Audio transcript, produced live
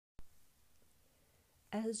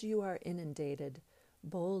as you are inundated,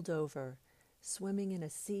 bowled over, swimming in a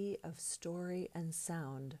sea of story and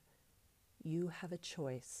sound, you have a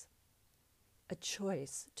choice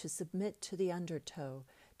to submit to the undertow,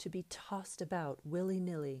 to be tossed about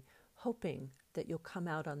willy-nilly, hoping that you'll come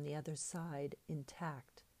out on the other side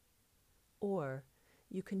intact. Or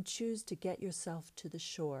you can choose to get yourself to the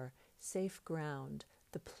shore, safe ground,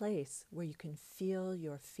 the place where you can feel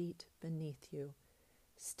your feet beneath you,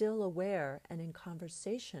 still aware and in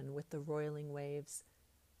conversation with the roiling waves,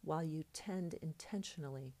 while you tend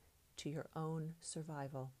intentionally to your own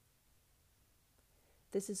survival.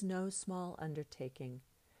 This is no small undertaking,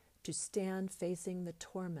 to stand facing the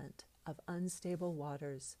torment of unstable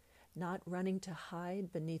waters, not running to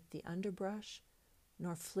hide beneath the underbrush,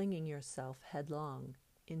 nor flinging yourself headlong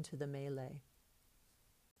into the melee.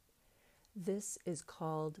 This is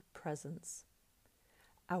called presence,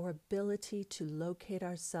 our ability to locate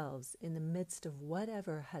ourselves in the midst of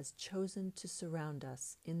whatever has chosen to surround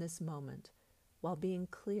us in this moment, while being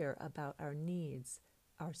clear about our needs,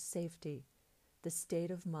 our safety, the state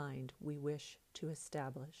of mind we wish to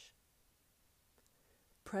establish.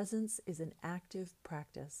 Presence is an active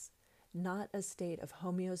practice, not a state of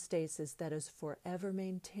homeostasis that is forever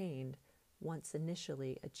maintained once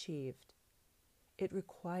initially achieved. It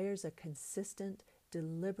requires a consistent,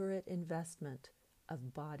 deliberate investment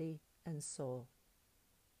of body and soul.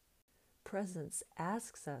 Presence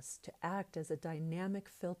asks us to act as a dynamic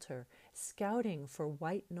filter, scouting for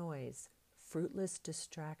white noise, fruitless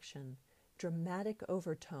distraction, dramatic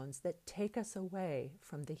overtones that take us away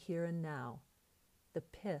from the here and now, the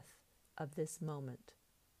pith of this moment.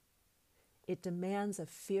 It demands a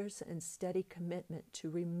fierce and steady commitment to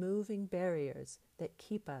removing barriers that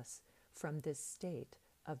keep us from this state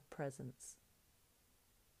of presence.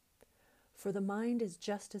 For the mind is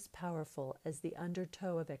just as powerful as the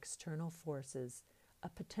undertow of external forces, a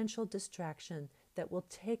potential distraction that will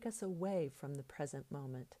take us away from the present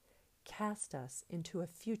moment, cast us into a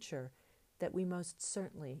future that we most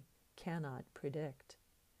certainly cannot predict,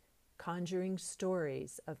 conjuring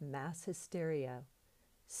stories of mass hysteria,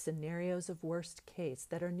 scenarios of worst case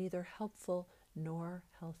that are neither helpful nor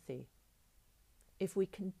healthy. If we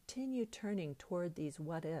continue turning toward these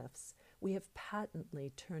what-ifs, we have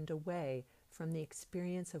patently turned away from the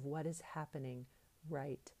experience of what is happening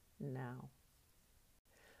right now.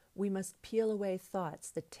 We must peel away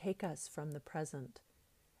thoughts that take us from the present,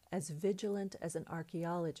 as vigilant as an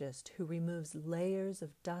archaeologist who removes layers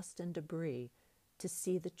of dust and debris to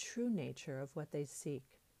see the true nature of what they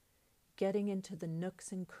seek, getting into the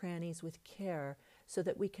nooks and crannies with care so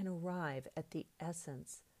that we can arrive at the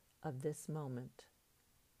essence of this moment.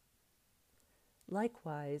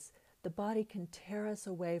 Likewise, the body can tear us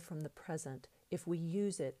away from the present if we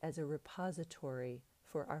use it as a repository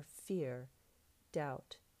for our fear,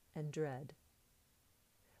 doubt, and dread.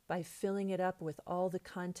 By filling it up with all the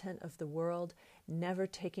content of the world, never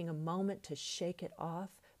taking a moment to shake it off,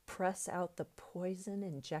 press out the poison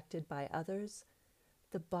injected by others,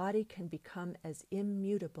 the body can become as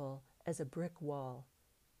immutable as a brick wall,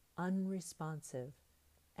 unresponsive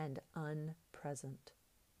and unpresent.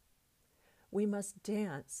 We must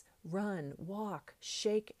dance, run, walk,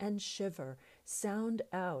 shake and shiver, sound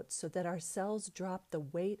out so that our cells drop the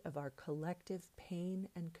weight of our collective pain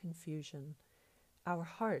and confusion. Our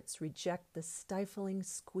hearts reject the stifling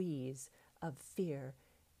squeeze of fear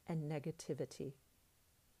and negativity.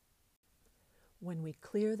 When we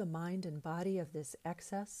clear the mind and body of this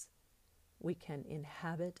excess, we can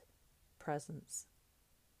inhabit presence.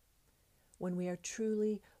 When we are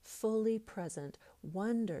truly, fully present,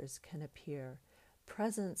 wonders can appear.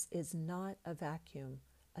 Presence is not a vacuum,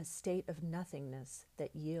 a state of nothingness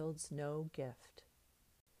that yields no gift.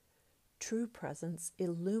 True presence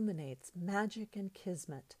illuminates magic and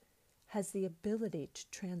kismet, has the ability to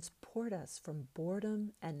transport us from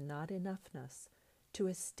boredom and not enoughness to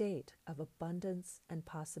a state of abundance and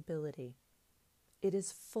possibility. It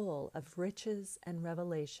is full of riches and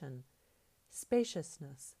revelation,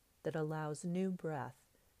 spaciousness that allows new breath,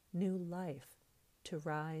 new life to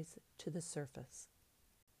rise to the surface.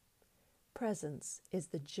 Presence is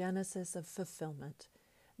the genesis of fulfillment,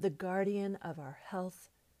 the guardian of our health,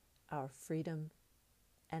 our freedom,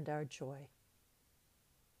 and our joy.